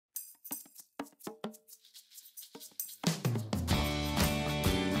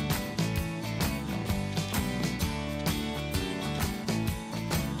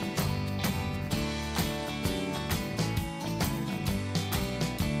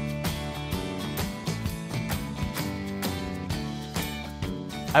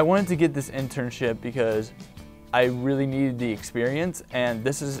I wanted to get this internship because I really needed the experience, and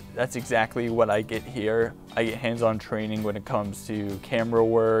that's exactly what I get here. I get hands-on training when it comes to camera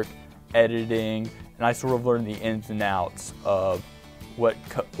work, editing, and I sort of learn the ins and outs of what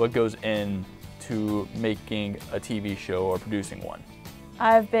goes into making a TV show or producing one.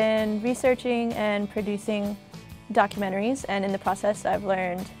 I've been researching and producing documentaries, and in the process I've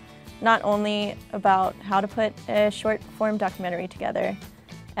learned not only about how to put a short-form documentary together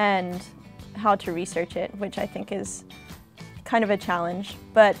and how to research it, which I think is kind of a challenge,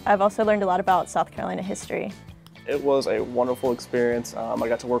 but I've also learned a lot about South Carolina history. It was a wonderful experience. I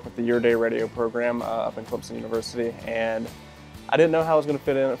got to work with the Your Day radio program up in Clemson University, and I didn't know how I was going to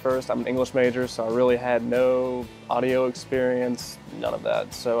fit in at first. I'm an English major, so I really had no audio experience, none of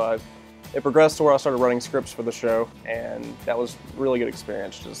that. So it progressed to where I started running scripts for the show, and that was a really good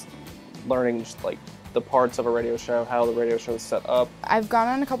experience, just learning just like the parts of a radio show, how the radio show is set up. I've gone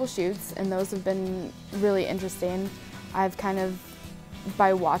on a couple shoots, and those have been really interesting.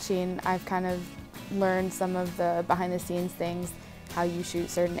 By watching, I've kind of learned some of the behind the scenes things, how you shoot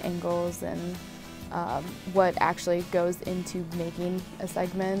certain angles and what actually goes into making a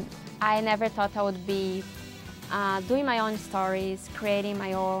segment. I never thought I would be doing my own stories, creating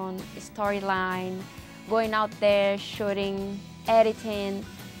my own storyline, going out there, shooting, editing,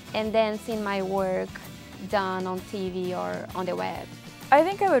 and then seeing my work done on TV or on the web. I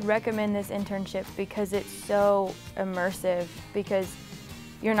think I would recommend this internship because it's so immersive, because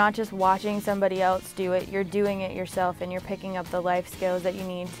you're not just watching somebody else do it, you're doing it yourself, and you're picking up the life skills that you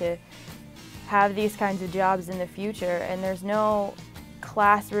need to have these kinds of jobs in the future. And there's no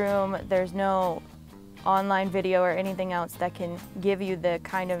classroom, there's no online video or anything else that can give you the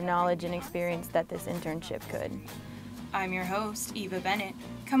kind of knowledge and experience that this internship could. I'm your host, Eva Bennett,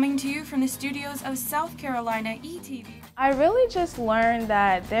 coming to you from the studios of South Carolina ETV. I really just learned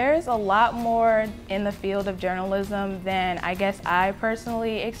that there's a lot more in the field of journalism than I guess I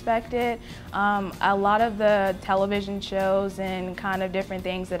personally expected. A lot of the television shows and kind of different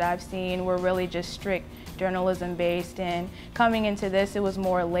things that I've seen were really just strict journalism based, and coming into this it was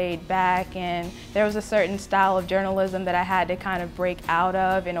more laid back, and there was a certain style of journalism that I had to kind of break out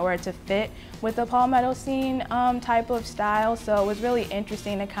of in order to fit with the Palmetto Scene type of style. So it was really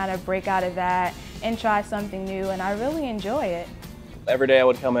interesting to kind of break out of that and try something new, and I really enjoy it. Every day I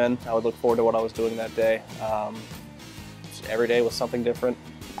would come in, I would look forward to what I was doing that day. Every day was something different.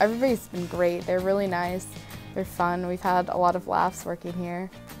 Everybody's been great. They're really nice. They're fun. We've had a lot of laughs working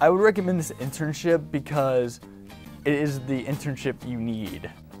here. I would recommend this internship because it is the internship you need.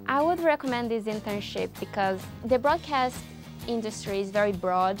 I would recommend this internship because the broadcast industry is very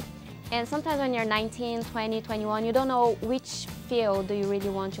broad, and sometimes when you're 19, 20, 21, you don't know which field do you really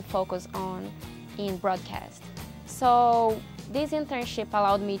want to focus on in broadcast. So this internship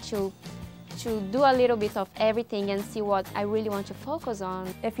allowed me to do a little bit of everything and see what I really want to focus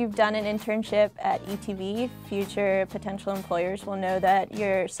on. If you've done an internship at ETV, future potential employers will know that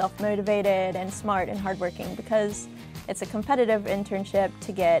you're self-motivated and smart and hardworking, because it's a competitive internship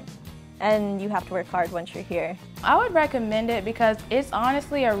to get, and you have to work hard once you're here. I would recommend it because it's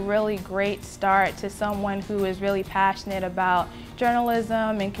honestly a really great start to someone who is really passionate about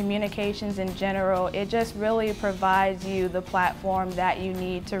journalism and communications in general. It just really provides you the platform that you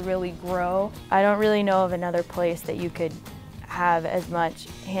need to really grow. I don't really know of another place that you could have as much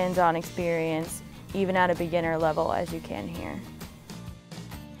hands-on experience, even at a beginner level, as you can here.